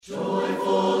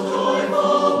Joyful,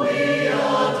 joyful, we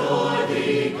adore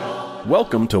thee, God.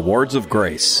 Welcome to Words of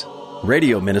Grace,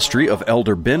 radio ministry of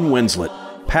Elder Ben Winslet,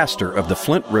 pastor of the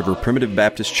Flint River Primitive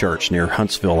Baptist Church near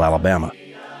Huntsville, Alabama.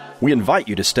 We invite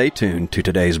you to stay tuned to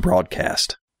today's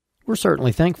broadcast. We're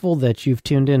certainly thankful that you've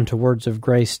tuned in to Words of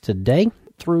Grace today,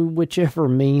 through whichever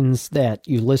means that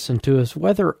you listen to us,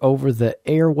 whether over the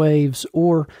airwaves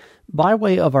or by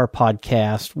way of our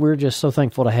podcast. We're just so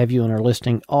thankful to have you in our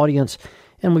listening audience,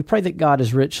 and we pray that God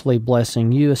is richly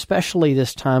blessing you, especially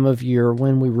this time of year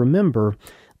when we remember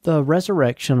the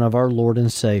resurrection of our Lord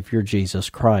and Savior,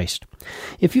 Jesus Christ.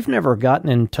 If you've never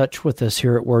gotten in touch with us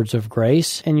here at Words of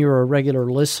Grace and you're a regular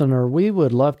listener, we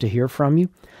would love to hear from you.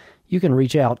 You can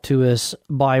reach out to us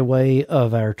by way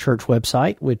of our church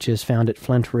website, which is found at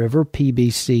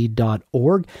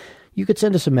flintriverpbc.org. You could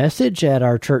send us a message at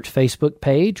our church Facebook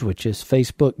page, which is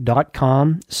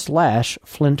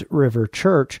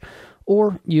facebook.com/FlintRiverChurch,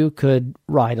 or you could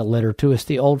write a letter to us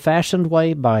the old-fashioned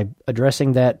way by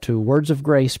addressing that to Words of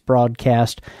Grace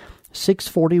Broadcast,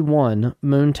 641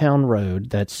 Moontown Road.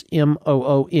 That's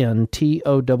Moontown,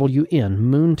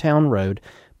 Moontown Road,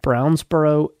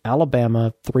 Brownsboro,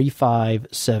 Alabama,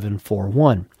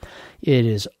 35741. It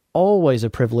is always a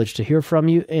privilege to hear from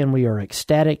you, and we are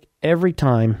ecstatic every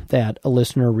time that a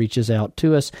listener reaches out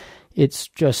to us. It's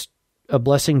just a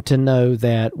blessing to know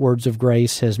that Words of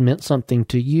Grace has meant something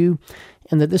to you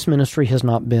and that this ministry has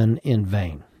not been in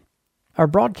vain. Our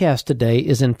broadcast today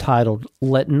is entitled,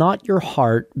 Let Not Your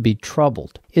Heart Be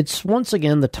Troubled. It's once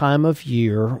again the time of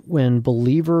year when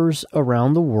believers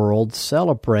around the world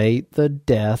celebrate the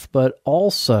death, but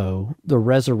also the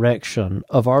resurrection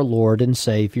of our Lord and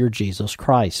Savior, Jesus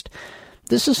Christ.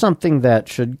 This is something that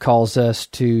should cause us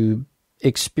to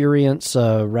experience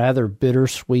a rather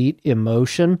bittersweet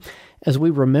emotion as we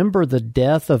remember the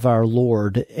death of our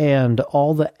Lord and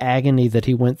all the agony that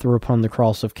He went through upon the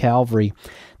cross of Calvary.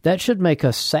 That should make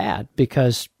us sad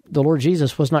because the Lord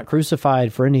Jesus was not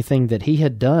crucified for anything that He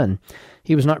had done.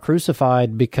 He was not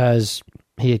crucified because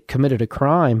He had committed a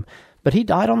crime, but He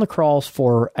died on the cross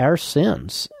for our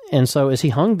sins. And so as He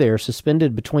hung there,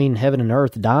 suspended between heaven and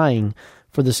earth, dying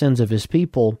for the sins of His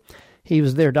people, He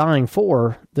was there dying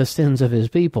for the sins of His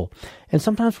people. And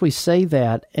sometimes we say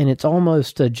that, and it's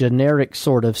almost a generic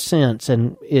sort of sense,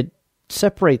 and it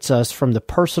separates us from the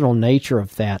personal nature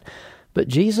of that. But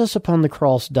Jesus upon the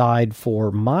cross died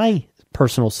for my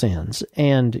personal sins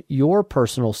and your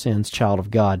personal sins, child of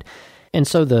God. And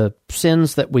so the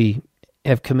sins that we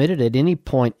have committed at any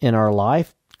point in our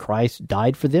life, Christ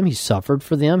died for them. He suffered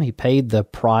for them. He paid the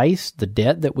price, the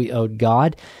debt that we owed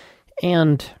God.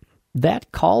 And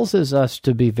that causes us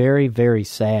to be very, very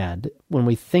sad when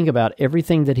we think about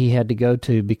everything that He had to go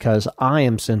to because I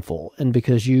am sinful and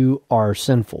because you are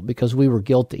sinful, because we were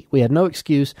guilty. We had no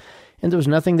excuse, and there was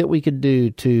nothing that we could do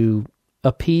to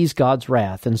appease God's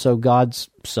wrath. And so God's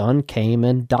Son came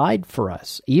and died for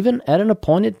us, even at an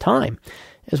appointed time.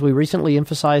 As we recently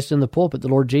emphasized in the pulpit, the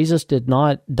Lord Jesus did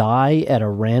not die at a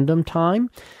random time.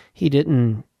 He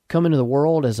didn't come into the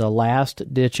world as a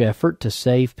last-ditch effort to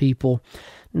save people.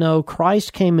 No,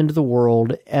 Christ came into the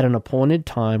world at an appointed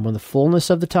time. When the fullness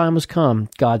of the time was come,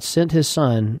 God sent His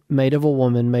Son, made of a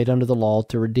woman, made under the law,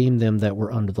 to redeem them that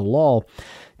were under the law.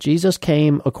 Jesus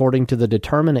came according to the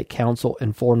determinate counsel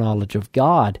and foreknowledge of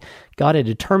God. God had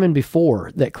determined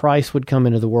before that Christ would come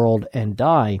into the world and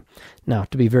die. Now,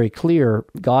 to be very clear,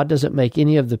 God doesn't make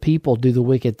any of the people do the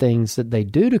wicked things that they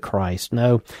do to Christ.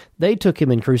 No, they took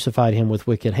Him and crucified Him with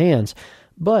wicked hands.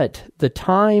 But the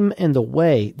time and the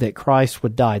way that Christ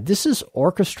would die, this is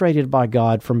orchestrated by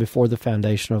God from before the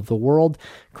foundation of the world.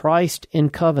 Christ, in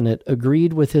covenant,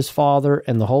 agreed with His Father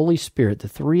and the Holy Spirit, the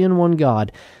three-in-one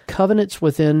God, covenants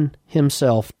within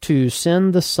Himself to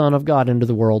send the Son of God into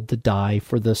the world to die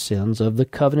for the sins of the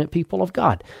covenant people of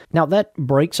God. Now, that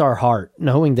breaks our heart,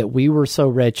 knowing that we were so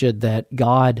wretched that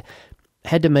God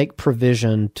had to make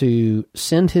provision to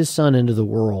send His Son into the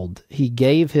world. He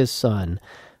gave His Son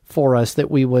for us that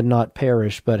we would not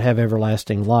perish but have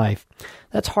everlasting life.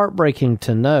 That's heartbreaking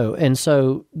to know. And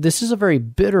so this is a very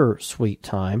bittersweet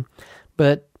time.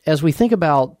 But as we think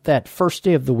about that first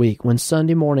day of the week when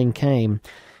Sunday morning came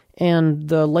and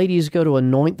the ladies go to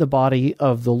anoint the body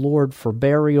of the Lord for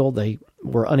burial, they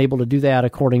were unable to do that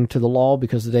according to the law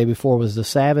because the day before was the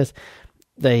Sabbath.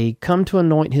 They come to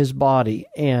anoint His body,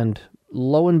 and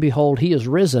lo and behold, He is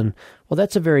risen. Well,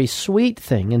 that's a very sweet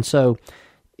thing. And so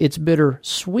it's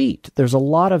bittersweet. There's a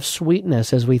lot of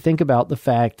sweetness as we think about the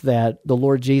fact that the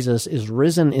Lord Jesus is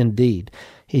risen indeed.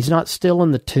 He's not still in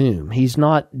the tomb. He's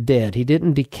not dead. He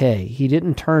didn't decay. He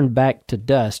didn't turn back to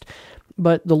dust.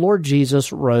 But the Lord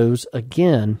Jesus rose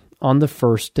again on the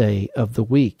first day of the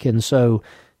week. And so,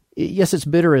 yes, it's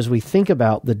bitter as we think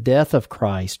about the death of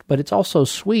Christ, but it's also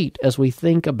sweet as we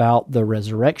think about the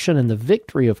resurrection and the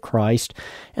victory of Christ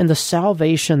and the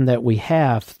salvation that we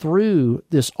have through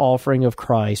this offering of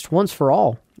Christ once for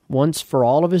all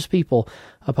of his people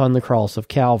upon the cross of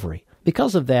Calvary.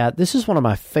 Because of that, this is one of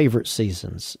my favorite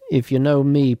seasons. If you know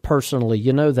me personally,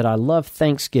 you know that I love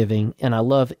Thanksgiving and I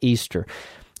love Easter.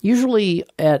 Usually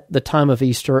at the time of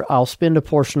Easter, I'll spend a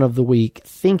portion of the week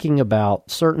thinking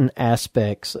about certain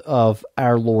aspects of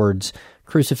our Lord's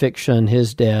crucifixion,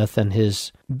 his death, and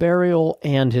his burial,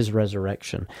 and his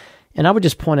resurrection. And I would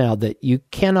just point out that you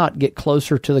cannot get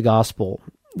closer to the gospel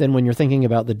than when you're thinking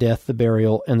about the death, the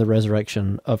burial, and the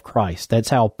resurrection of Christ. That's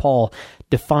how Paul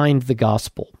defined the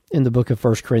gospel in the book of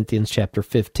 1 Corinthians chapter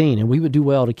 15, and we would do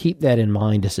well to keep that in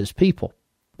mind as his people.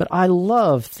 But I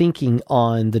love thinking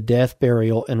on the death,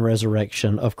 burial, and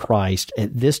resurrection of Christ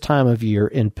at this time of year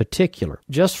in particular.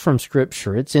 Just from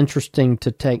Scripture, it's interesting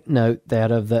to take note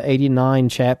that of the 89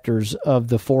 chapters of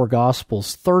the four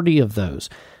Gospels, 30 of those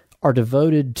are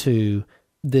devoted to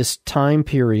this time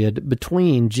period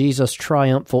between Jesus'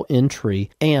 triumphal entry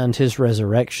and his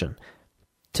resurrection.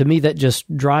 To me, that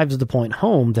just drives the point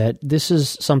home that this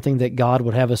is something that God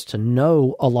would have us to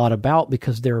know a lot about,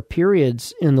 because there are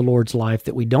periods in the Lord's life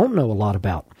that we don't know a lot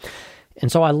about. And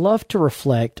so I love to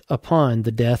reflect upon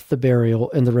the death, the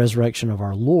burial, and the resurrection of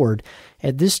our Lord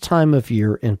at this time of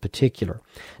year in particular.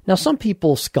 Now, some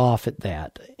people scoff at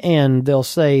that, and they'll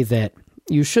say that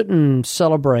you shouldn't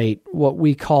celebrate what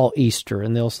we call Easter,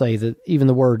 and they'll say that even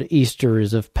the word Easter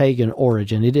is of pagan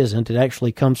origin. It isn't. It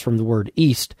actually comes from the word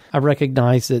east. I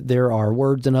recognize that there are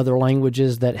words in other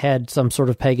languages that had some sort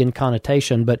of pagan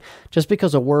connotation, but just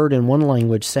because a word in one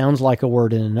language sounds like a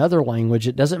word in another language,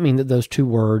 it doesn't mean that those two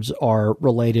words are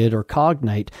related or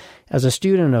cognate. As a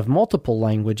student of multiple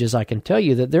languages, I can tell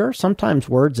you that there are sometimes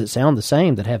words that sound the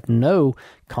same that have no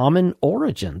common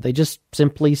origin. They just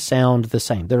simply sound the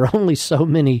same. There are only so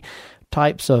many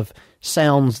types of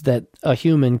sounds that a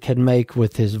human can make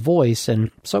with his voice,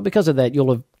 and so because of that,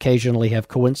 you'll occasionally have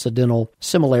coincidental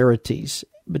similarities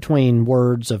between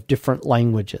words of different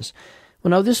languages. Well,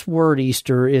 no, this word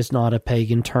Easter is not a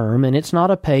pagan term, and it's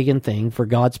not a pagan thing for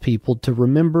God's people to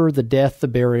remember the death, the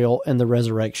burial, and the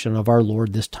resurrection of our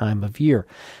Lord this time of year.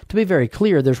 To be very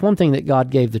clear, there's one thing that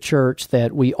God gave the church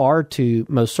that we are to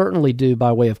most certainly do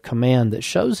by way of command that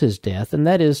shows his death, and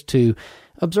that is to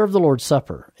observe the Lord's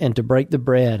Supper, and to break the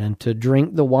bread, and to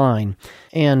drink the wine,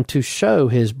 and to show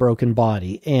his broken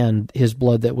body and his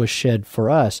blood that was shed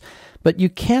for us. But you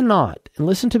cannot, and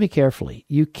listen to me carefully,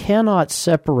 you cannot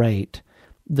separate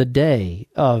the day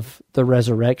of the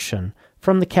resurrection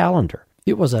from the calendar.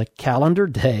 It was a calendar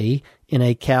day in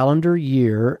a calendar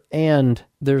year, and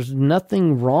there's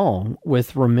nothing wrong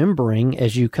with remembering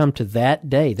as you come to that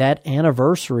day, that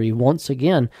anniversary once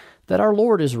again, that our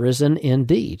Lord is risen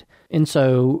indeed. And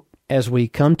so as we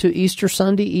come to Easter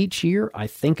Sunday each year, I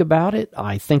think about it.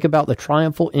 I think about the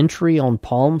triumphal entry on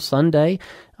Palm Sunday.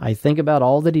 I think about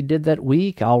all that he did that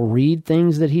week. I'll read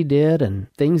things that he did and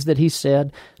things that he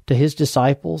said to his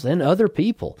disciples and other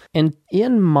people. And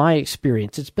in my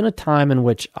experience, it's been a time in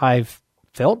which I've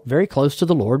felt very close to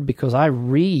the Lord because I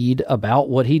read about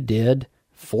what he did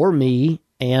for me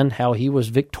and how he was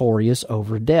victorious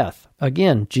over death.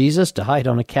 Again, Jesus died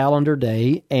on a calendar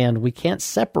day, and we can't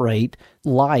separate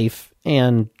life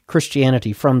and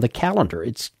Christianity from the calendar.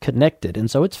 It's connected, and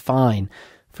so it's fine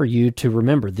for you to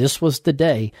remember this was the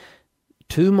day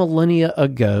 2 millennia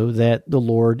ago that the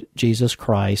Lord Jesus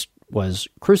Christ was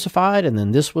crucified, and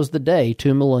then this was the day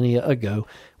 2 millennia ago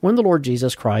when the Lord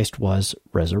Jesus Christ was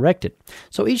resurrected.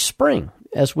 So each spring,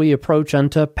 as we approach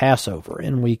unto Passover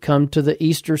and we come to the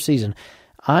Easter season,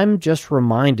 I'm just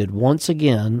reminded once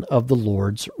again of the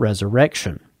Lord's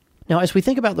resurrection. Now, as we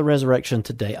think about the resurrection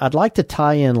today, I'd like to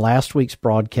tie in last week's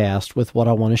broadcast with what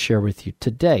I want to share with you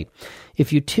today.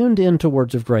 If you tuned in to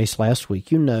Words of Grace last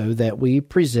week, you know that we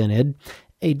presented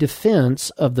a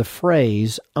defense of the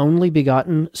phrase only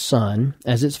begotten Son,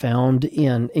 as it's found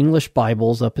in English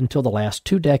Bibles up until the last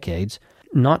 2 decades.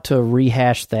 Not to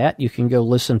rehash that, you can go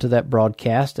listen to that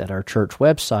broadcast at our church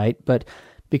website, but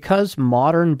because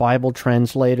modern Bible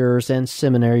translators and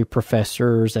seminary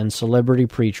professors and celebrity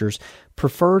preachers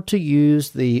prefer to use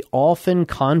the often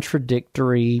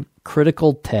contradictory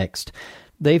critical text,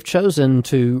 they've chosen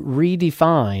to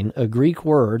redefine a Greek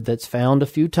word that's found a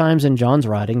few times in John's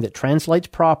writing that translates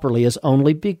properly as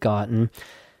only begotten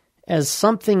as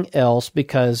something else,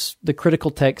 because the critical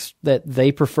text that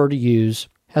they prefer to use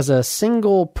has a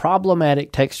single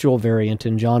problematic textual variant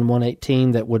in John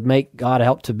 1:18 that would make God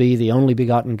out to be the only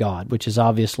begotten God, which is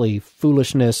obviously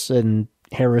foolishness and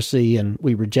heresy, and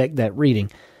we reject that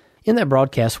reading. In that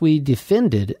broadcast, we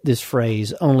defended this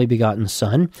phrase, only begotten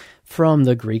Son, from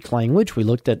the Greek language. We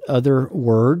looked at other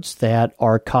words that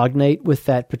are cognate with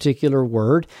that particular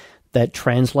word that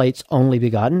translates only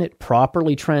begotten. It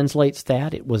properly translates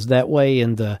that. It was that way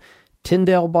in the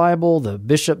Tyndale Bible, the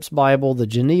Bishop's Bible, the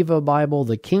Geneva Bible,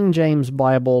 the King James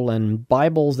Bible, and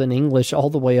Bibles in English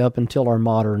all the way up until our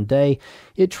modern day.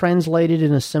 It translated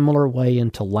in a similar way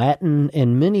into Latin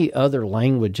and many other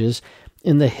languages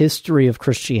in the history of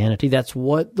Christianity. That's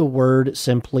what the word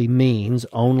simply means,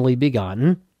 only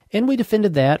begotten. And we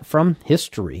defended that from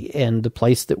history, and the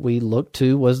place that we looked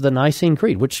to was the Nicene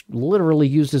Creed, which literally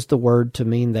uses the word to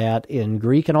mean that in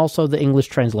Greek, and also the English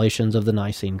translations of the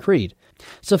Nicene Creed.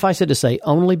 Suffice it to say,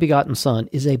 only begotten Son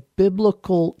is a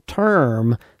biblical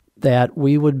term that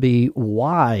we would be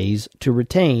wise to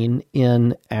retain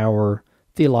in our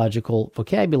theological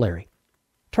vocabulary.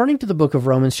 Turning to the book of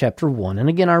Romans chapter 1, and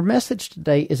again, our message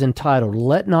today is entitled,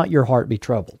 Let Not Your Heart Be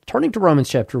Troubled. Turning to Romans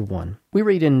chapter 1, we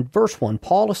read in verse 1,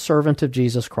 Paul, a servant of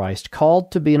Jesus Christ, called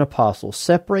to be an apostle,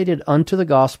 separated unto the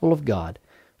gospel of God.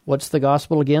 What's the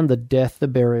gospel again? The death, the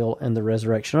burial, and the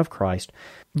resurrection of Christ.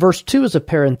 Verse 2 is a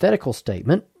parenthetical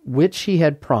statement, which he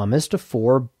had promised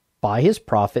afore by his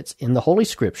prophets in the Holy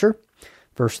Scripture.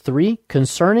 Verse 3,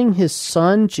 concerning his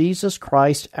Son, Jesus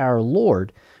Christ our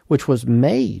Lord, which was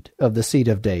made of the seed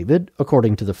of David,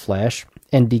 according to the flesh,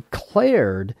 and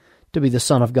declared to be the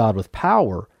Son of God with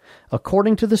power,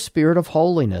 according to the Spirit of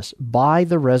holiness, by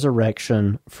the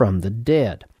resurrection from the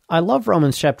dead. I love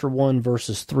Romans chapter 1,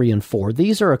 verses 3 and 4.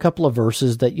 These are a couple of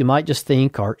verses that you might just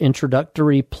think are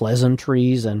introductory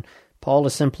pleasantries, and Paul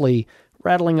is simply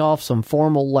rattling off some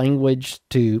formal language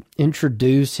to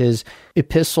introduce his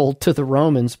epistle to the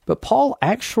Romans. But Paul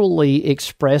actually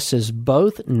expresses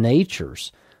both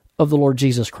natures of the Lord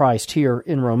Jesus Christ here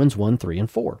in Romans 1, 3, and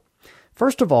 4.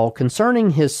 First of all,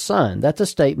 concerning his Son, that's a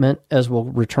statement, as we'll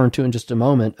return to in just a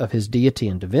moment, of his deity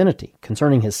and divinity.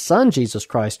 Concerning his Son, Jesus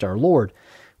Christ our Lord,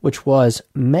 which was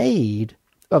made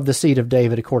of the seed of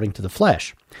David according to the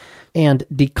flesh, and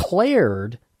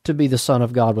declared to be the Son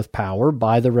of God with power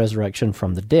by the resurrection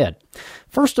from the dead.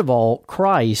 First of all,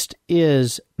 Christ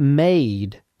is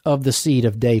made of the seed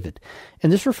of David.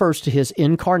 And this refers to his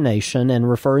incarnation, and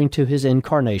referring to his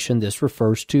incarnation, this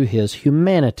refers to his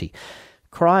humanity.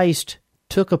 Christ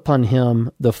took upon him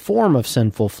the form of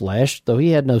sinful flesh, though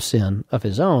he had no sin of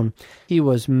his own. He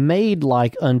was made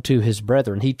like unto his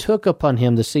brethren. He took upon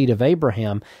him the seed of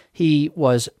Abraham. He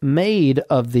was made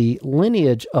of the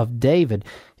lineage of David.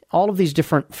 All of these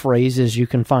different phrases you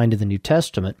can find in the New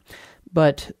Testament.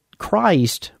 But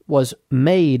Christ was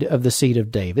made of the seed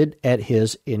of David at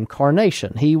his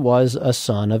incarnation. He was a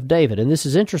son of David. And this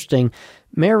is interesting.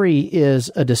 Mary is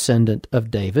a descendant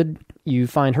of David. You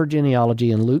find her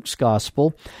genealogy in Luke's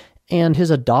Gospel, and his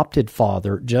adopted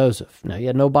father, Joseph. Now, he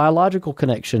had no biological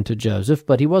connection to Joseph,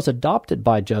 but he was adopted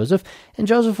by Joseph, and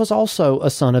Joseph was also a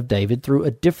son of David through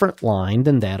a different line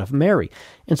than that of Mary.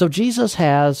 And so Jesus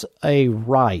has a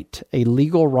right, a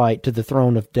legal right to the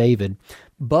throne of David,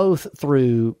 both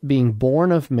through being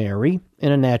born of Mary,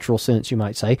 in a natural sense, you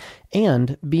might say,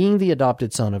 and being the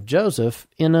adopted son of Joseph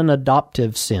in an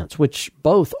adoptive sense, which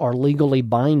both are legally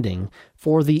binding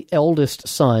for the eldest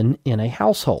son in a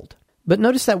household. But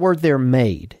notice that word there,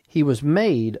 made. He was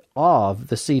made of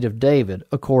the seed of David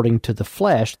according to the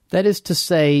flesh. That is to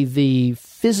say, the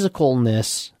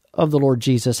physicalness of the Lord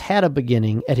Jesus had a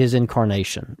beginning at his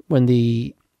incarnation, when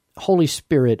the Holy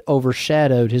Spirit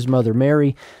overshadowed his mother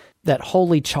Mary, that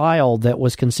holy child that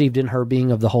was conceived in her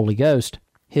being of the Holy Ghost.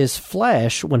 His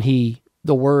flesh, when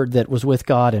the Word that was with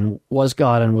God and was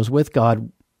with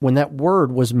God, when that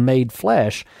Word was made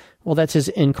flesh, well, that's his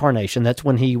incarnation. That's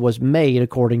when he was made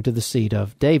according to the seed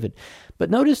of David.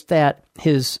 But notice that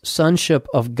his sonship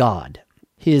of God,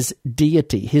 his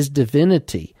deity, his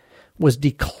divinity, was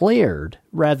declared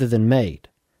rather than made.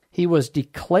 He was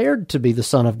declared to be the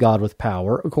Son of God with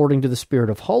power, according to the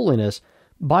Spirit of holiness,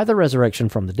 by the resurrection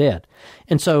from the dead.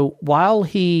 And so while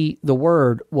the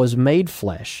Word was made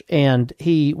flesh, and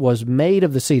he was made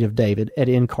of the seed of David at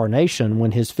incarnation,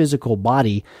 when his physical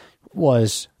body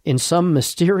was in some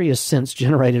mysterious sense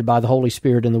generated by the Holy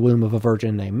Spirit in the womb of a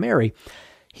virgin named Mary,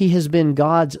 he has been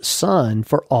God's Son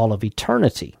for all of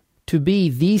eternity. To be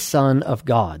the Son of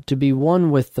God, to be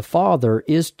one with the Father,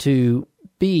 is to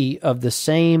be of the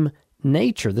same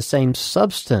nature, the same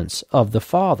substance of the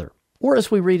Father. Or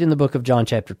as we read in the book of John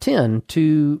chapter 10,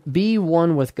 to be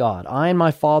one with God. I and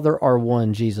my Father are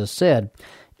one, Jesus said,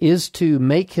 is to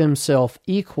make himself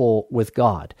equal with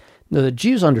God. Now, the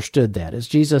Jews understood that. As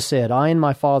Jesus said, I and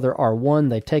my Father are one,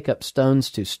 they take up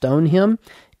stones to stone him.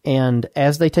 And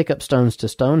as they take up stones to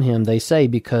stone him, they say,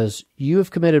 because you have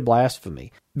committed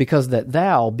blasphemy, because that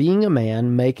thou, being a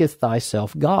man, maketh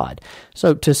thyself God.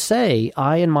 So to say,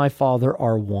 I and my Father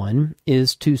are one,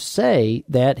 is to say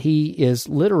that he is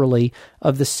literally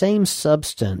of the same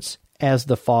substance as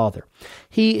the Father.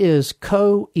 He is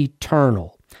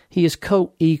co-eternal. He is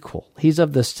co-equal. He's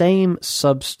of the same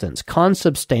substance.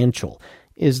 Consubstantial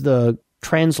is the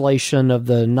translation of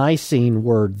the Nicene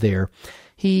word there.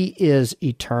 He is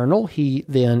eternal. He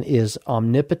then is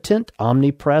omnipotent,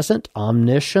 omnipresent,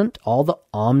 omniscient, all the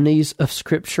omnis of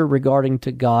Scripture regarding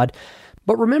to God.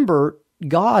 But remember,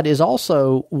 God is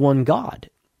also one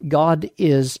God. God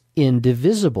is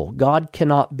indivisible. God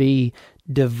cannot be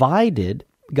divided.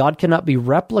 God cannot be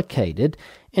replicated.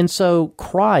 And so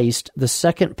Christ, the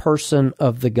second person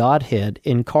of the Godhead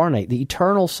incarnate, the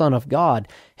eternal Son of God,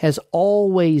 has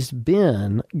always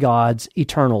been God's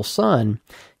eternal Son,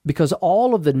 because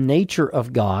all of the nature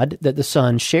of God that the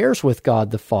Son shares with God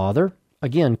the Father,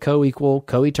 again, co-equal,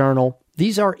 co-eternal,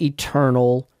 these are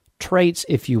eternal traits,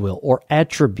 if you will, or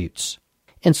attributes.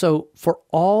 And so for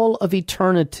all of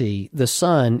eternity, the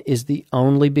Son is the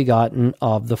only begotten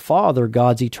of the Father,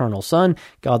 God's eternal Son.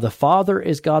 God the Father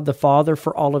is God the Father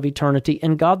for all of eternity,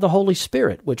 and God the Holy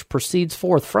Spirit, which proceeds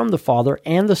forth from the Father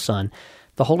and the Son.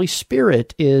 The Holy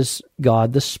Spirit is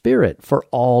God the Spirit for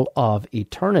all of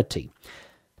eternity.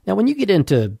 Now, when you get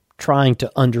into trying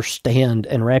to understand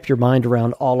and wrap your mind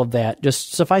around all of that,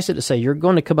 just suffice it to say, you're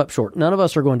going to come up short. None of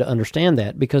us are going to understand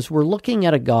that, because we're looking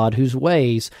at a God whose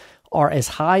ways are as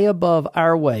high above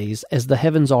our ways as the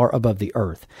heavens are above the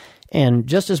earth. And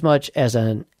just as much as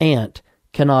an ant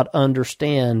cannot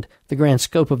understand the grand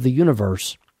scope of the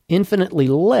universe, infinitely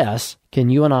less can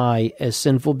you and I, as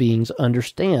sinful beings,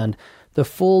 understand the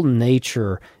full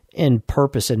nature and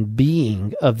purpose and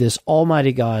being of this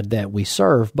almighty God that we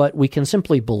serve. But we can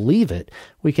simply believe it.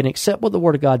 We can accept what the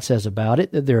Word of God says about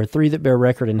it, that there are three that bear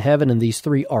record in heaven, and these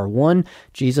three are one.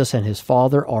 Jesus and his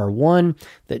Father are one,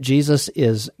 that Jesus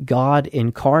is God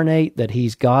incarnate, that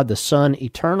he's God the Son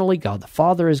eternally, God the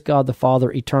Father is God the Father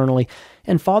eternally,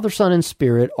 and Father, Son, and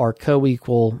Spirit are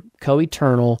co-equal,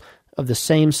 co-eternal, of the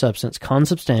same substance,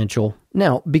 consubstantial.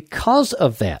 Now, because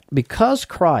of that, because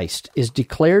Christ is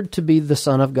declared to be the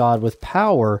Son of God with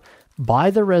power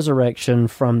by the resurrection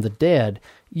from the dead,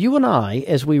 you and I,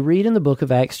 as we read in the book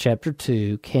of Acts chapter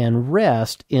 2, can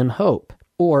rest in hope.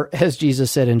 Or, as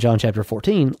Jesus said in John chapter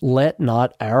 14, let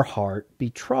not our heart be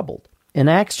troubled. In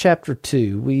Acts chapter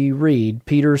 2, we read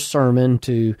Peter's sermon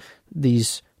to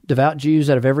these devout Jews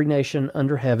out of every nation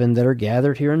under heaven that are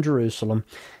gathered here in Jerusalem.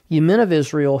 Ye men of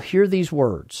Israel, hear these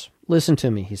words. Listen to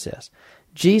me, he says.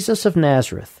 Jesus of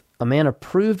Nazareth, a man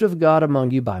approved of God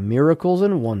among you by miracles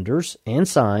and wonders and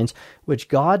signs, which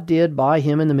God did by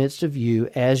him in the midst of you,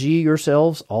 as ye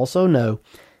yourselves also know,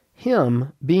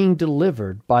 him being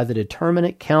delivered by the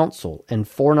determinate counsel and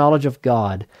foreknowledge of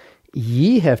God,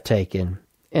 ye have taken,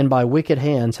 and by wicked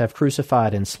hands have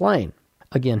crucified and slain.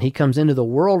 Again, he comes into the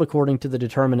world according to the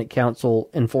determinate counsel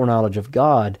and foreknowledge of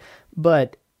God,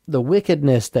 but the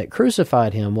wickedness that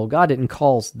crucified him, well, God didn't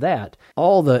cause that.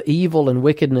 All the evil and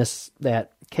wickedness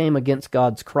that came against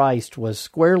God's Christ was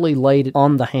squarely laid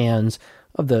on the hands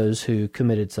of those who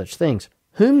committed such things.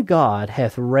 Whom God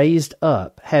hath raised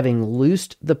up, having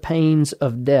loosed the pains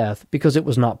of death, because it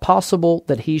was not possible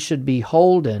that he should be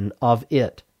holden of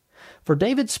it. For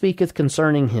David speaketh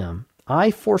concerning him,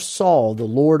 I foresaw the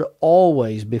Lord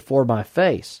always before my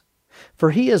face.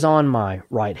 For he is on my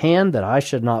right hand, that I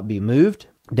should not be moved.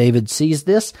 David sees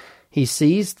this. He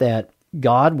sees that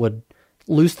God would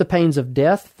loose the pains of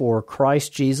death for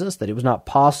Christ Jesus, that it was not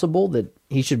possible that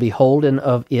he should be holden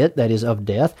of it, that is, of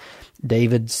death.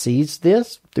 David sees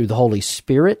this through the Holy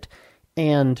Spirit,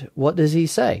 and what does he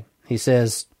say? He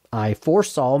says, I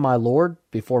foresaw my Lord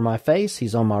before my face.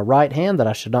 He's on my right hand, that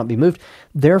I should not be moved.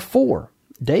 Therefore,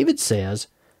 David says,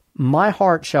 my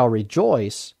heart shall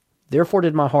rejoice. Therefore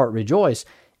did my heart rejoice,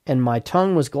 and my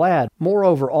tongue was glad.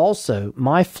 Moreover also,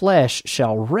 my flesh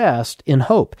shall rest in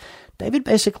hope. David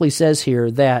basically says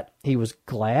here that he was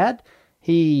glad,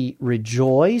 he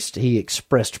rejoiced, he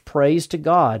expressed praise to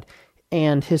God,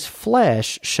 and his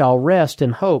flesh shall rest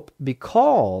in hope,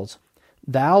 because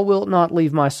thou wilt not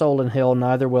leave my soul in hell,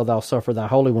 neither wilt thou suffer thy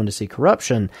Holy One to see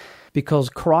corruption. Because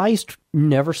Christ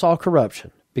never saw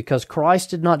corruption, because Christ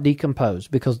did not decompose,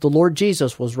 because the Lord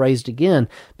Jesus was raised again,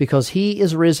 because he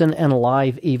is risen and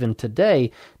alive even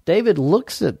today, David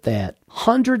looks at that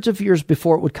hundreds of years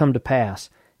before it would come to pass,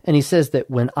 and he says that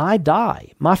when I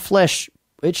die, my flesh,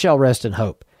 it shall rest in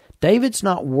hope. David's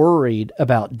not worried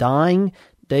about dying.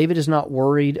 David is not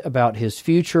worried about his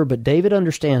future, but David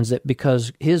understands that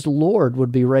because his Lord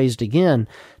would be raised again,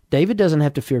 David doesn't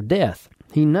have to fear death.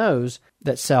 He knows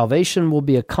that salvation will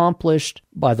be accomplished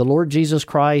by the Lord Jesus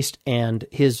Christ, and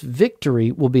his victory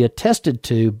will be attested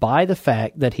to by the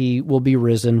fact that he will be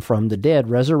risen from the dead,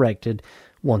 resurrected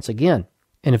once again.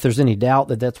 And if there's any doubt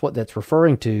that that's what that's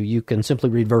referring to, you can simply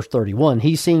read verse 31.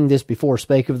 He, seeing this before,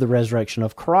 spake of the resurrection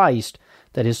of Christ,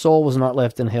 that his soul was not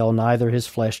left in hell, neither his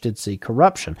flesh did see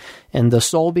corruption. And the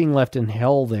soul being left in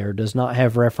hell there does not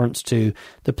have reference to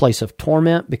the place of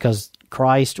torment, because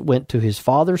Christ went to his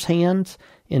Father's hands.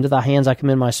 Into thy hands I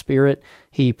commend my spirit.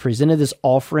 He presented this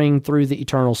offering through the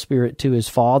eternal Spirit to his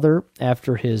Father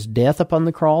after his death upon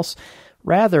the cross.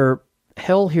 Rather,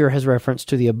 hell here has reference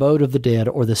to the abode of the dead,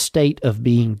 or the state of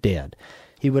being dead.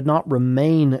 He would not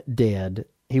remain dead.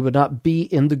 He would not be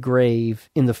in the grave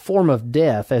in the form of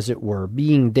death, as it were,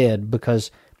 being dead,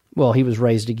 because, well, he was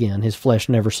raised again. His flesh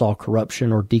never saw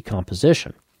corruption or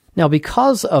decomposition. Now,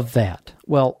 because of that,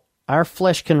 well, our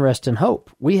flesh can rest in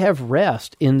hope. We have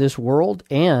rest in this world,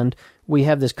 and we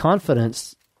have this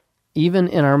confidence, even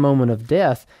in our moment of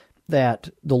death, that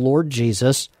the Lord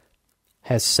Jesus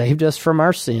has saved us from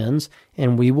our sins,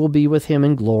 and we will be with him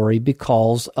in glory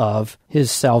because of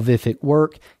his salvific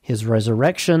work, his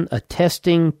resurrection,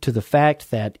 attesting to the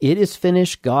fact that it is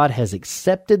finished. God has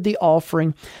accepted the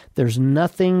offering. There's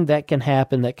nothing that can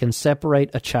happen that can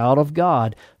separate a child of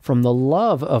God from the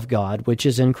love of God, which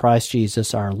is in Christ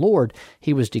Jesus our Lord.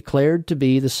 He was declared to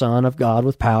be the Son of God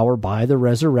with power by the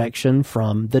resurrection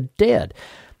from the dead.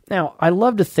 Now, I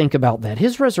love to think about that.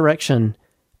 His resurrection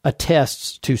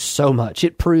attests to so much.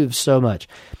 It proves so much.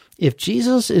 If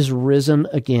Jesus is risen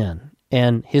again,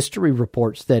 and history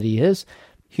reports that he is,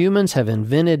 humans have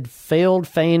invented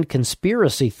feigned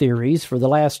conspiracy theories for the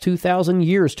last 2,000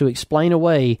 years to explain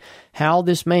away how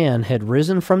this man had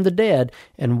risen from the dead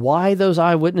and why those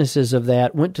eyewitnesses of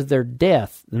that went to their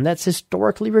death, and that's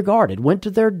historically regarded, went to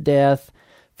their death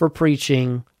for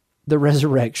preaching the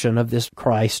resurrection of this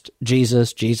Christ,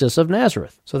 Jesus of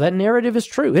Nazareth. So that narrative is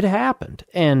true. It happened.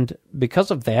 And because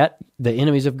of that, the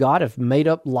enemies of God have made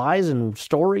up lies and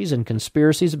stories and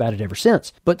conspiracies about it ever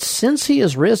since. But since he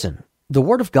is risen, the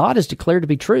Word of God is declared to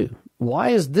be true. Why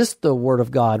is this the Word of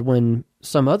God when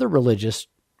some other religious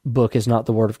book is not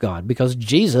the Word of God? Because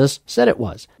Jesus said it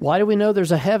was. Why do we know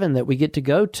there's a heaven that we get to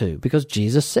go to? Because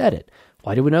Jesus said it.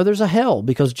 Why do we know there's a hell?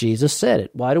 Because Jesus said it.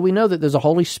 Why do we know that there's a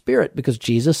Holy Spirit? Because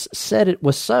Jesus said it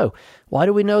was so. Why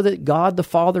do we know that God the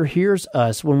Father hears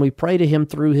us when we pray to him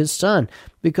through his Son?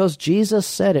 Because Jesus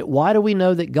said it. Why do we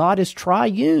know that God is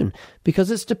triune? Because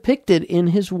it's depicted in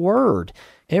his Word.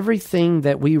 Everything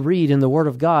that we read in the Word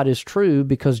of God is true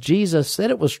because Jesus said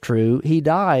it was true. He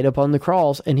died upon the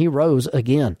cross and he rose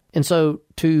again. And so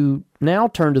to now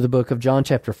turn to the book of John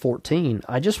chapter 14,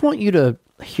 I just want you to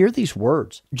hear these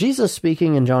words. Jesus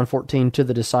speaking in John 14 to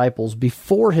the disciples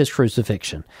before his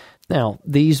crucifixion. Now,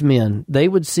 these men, they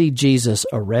would see Jesus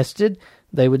arrested.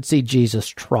 They would see Jesus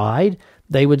tried.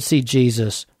 They would see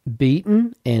Jesus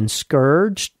beaten and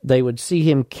scourged. They would see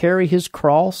him carry his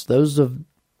cross. Those of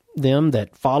them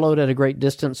that followed at a great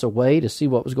distance away to see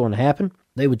what was going to happen,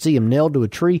 they would see him nailed to a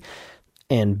tree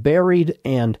and buried.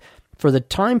 And for the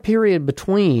time period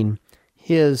between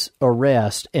his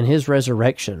arrest and his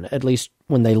resurrection, at least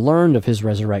when they learned of his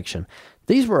resurrection,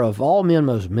 these were of all men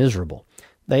most miserable.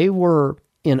 They were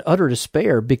in utter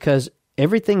despair because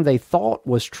everything they thought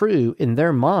was true in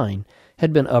their mind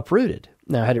had been uprooted.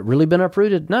 Now, had it really been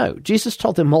uprooted? No. Jesus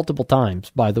told them multiple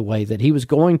times, by the way, that he was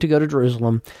going to go to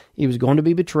Jerusalem, he was going to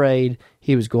be betrayed,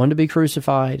 he was going to be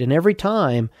crucified, and every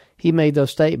time he made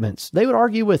those statements, they would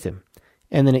argue with him.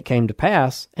 And then it came to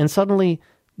pass, and suddenly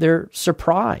they're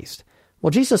surprised. Well,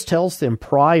 Jesus tells them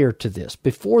prior to this,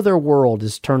 before their world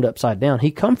is turned upside down, he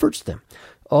comforts them.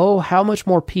 Oh, how much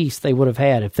more peace they would have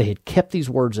had if they had kept these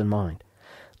words in mind.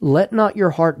 Let not your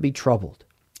heart be troubled,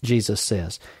 Jesus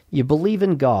says. You believe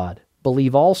in God,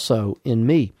 believe also in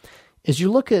me. As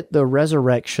you look at the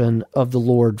resurrection of the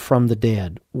Lord from the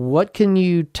dead, what can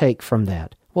you take from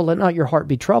that? Well, let not your heart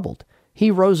be troubled.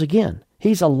 He rose again.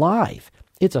 He's alive.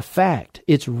 It's a fact.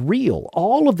 It's real.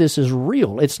 All of this is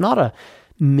real. It's not a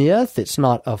myth. It's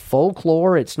not a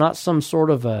folklore. It's not some sort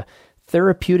of a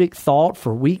therapeutic thought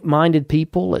for weak-minded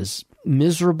people, as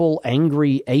miserable,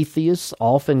 angry atheists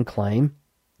often claim.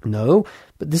 No,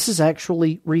 but this is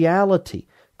actually reality.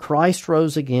 Christ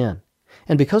rose again.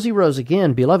 And because he rose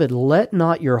again, beloved, let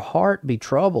not your heart be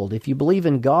troubled. If you believe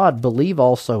in God, believe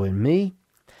also in me.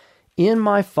 In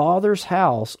my Father's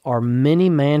house are many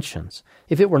mansions.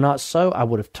 If it were not so, I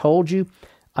would have told you.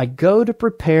 I go to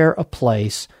prepare a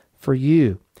place for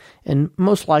you. And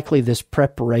most likely this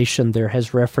preparation there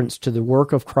has reference to the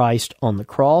work of Christ on the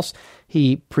cross.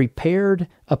 He prepared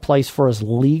a place for us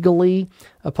legally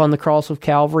upon the cross of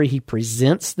Calvary. He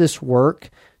presents this work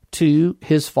to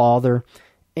his Father,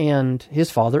 and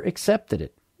his Father accepted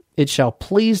it. It shall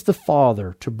please the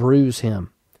Father to bruise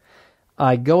him.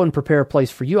 I go and prepare a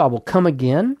place for you. I will come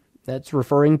again. That's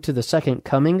referring to the second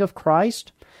coming of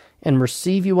Christ. And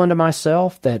receive you unto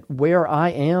myself, that where I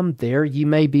am, there ye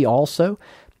may be also.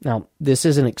 Now, this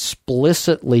isn't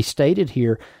explicitly stated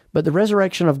here, but the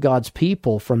resurrection of God's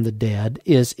people from the dead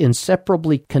is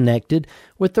inseparably connected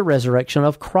with the resurrection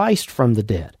of Christ from the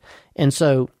dead. And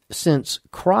so, since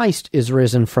Christ is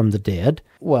risen from the dead,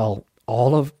 well,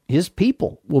 all of his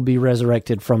people will be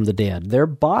resurrected from the dead. Their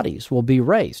bodies will be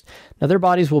raised. Now, their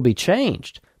bodies will be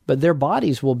changed, but their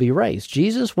bodies will be raised.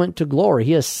 Jesus went to glory.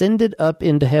 He ascended up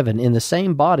into heaven in the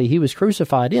same body he was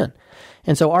crucified in.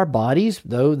 And so our bodies,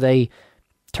 though they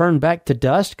turn back to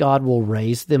dust, God will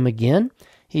raise them again.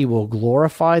 He will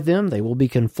glorify them. They will be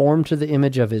conformed to the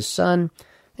image of his Son,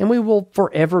 and we will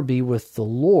forever be with the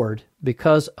Lord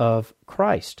because of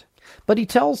Christ. But he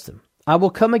tells them, I will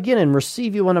come again and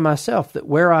receive you unto myself, that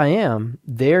where I am,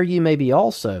 there ye may be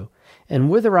also. And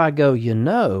whither I go you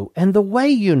know, and the way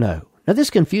you know. Now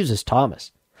this confuses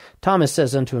Thomas. Thomas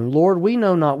says unto him, Lord, we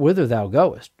know not whither thou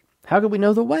goest. How can we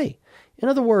know the way? In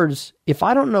other words, if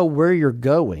I don't know where you're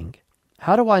going,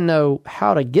 how do I know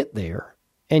how to get there?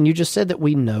 And you just said that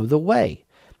we know the way.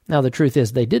 Now the truth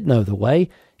is they did know the way.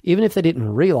 Even if they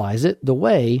didn't realize it, the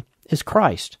way is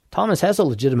Christ. Thomas has a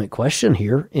legitimate question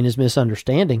here in his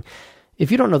misunderstanding.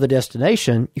 If you don't know the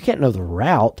destination, you can't know the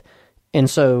route. And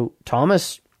so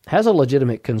Thomas has a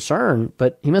legitimate concern,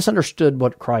 but he misunderstood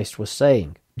what Christ was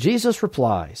saying. Jesus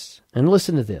replies, and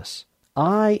listen to this,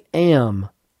 I am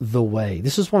the way.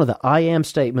 This is one of the I am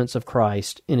statements of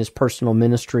Christ in his personal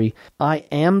ministry. I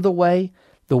am the way.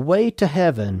 The way to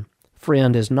heaven,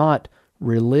 friend, is not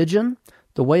religion.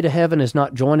 The way to heaven is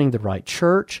not joining the right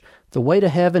church. The way to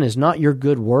heaven is not your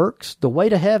good works. The way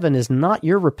to heaven is not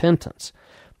your repentance.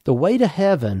 The way to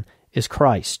heaven is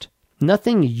Christ.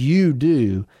 Nothing you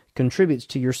do contributes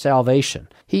to your salvation.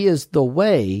 He is the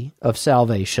way of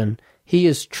salvation. He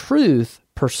is truth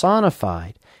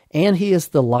personified, and he is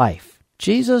the life.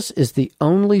 Jesus is the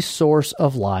only source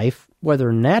of life,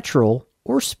 whether natural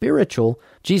or spiritual.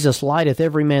 Jesus lighteth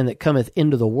every man that cometh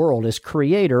into the world. As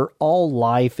Creator, all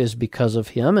life is because of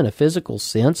him in a physical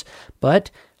sense, but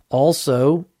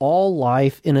also all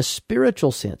life in a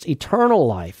spiritual sense. Eternal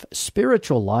life,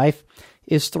 spiritual life,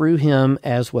 is through him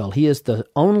as well. He is the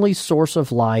only source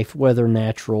of life, whether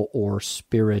natural or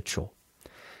spiritual.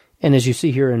 And as you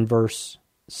see here in verse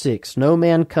 6, no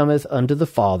man cometh unto the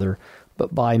Father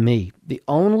but by me. The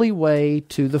only way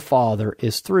to the Father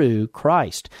is through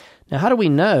Christ. Now, how do we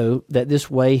know that this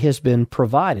way has been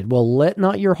provided? Well, let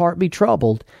not your heart be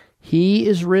troubled. He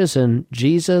is risen.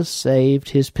 Jesus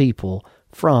saved his people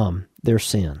from their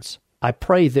sins. I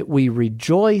pray that we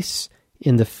rejoice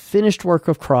in the finished work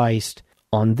of Christ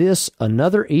on this,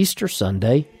 another Easter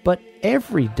Sunday, but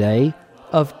every day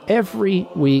of every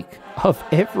week of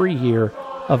every year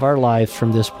of our lives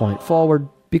from this point forward,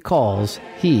 because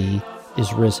he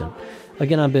is risen.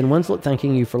 Again, I'm Ben Winslet,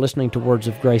 thanking you for listening to Words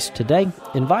of Grace today,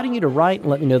 inviting you to write and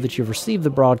let me know that you've received the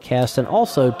broadcast, and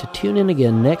also to tune in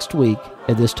again next week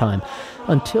at this time.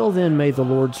 Until then, may the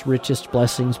Lord's richest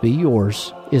blessings be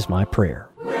yours, is my prayer.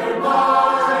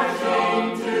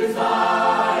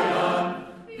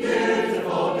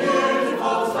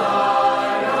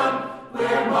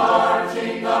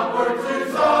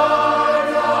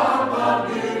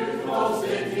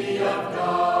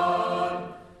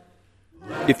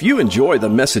 If you enjoy the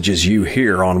messages you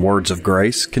hear on Words of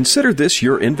Grace, consider this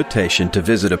your invitation to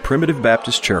visit a Primitive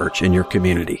Baptist church in your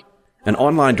community. An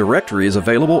online directory is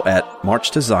available at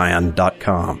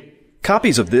marchtozion.com.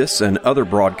 Copies of this and other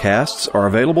broadcasts are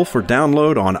available for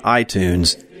download on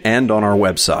iTunes and on our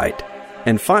website.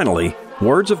 And finally,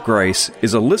 Words of Grace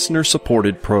is a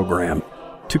listener-supported program.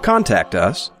 To contact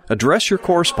us, address your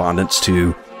correspondence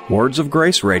to Words of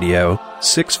Grace Radio,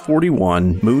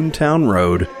 641 Moontown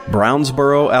Road,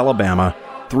 Brownsboro, Alabama,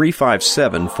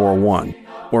 35741,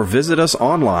 or visit us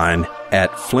online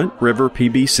at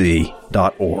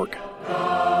flintriverpbc.org.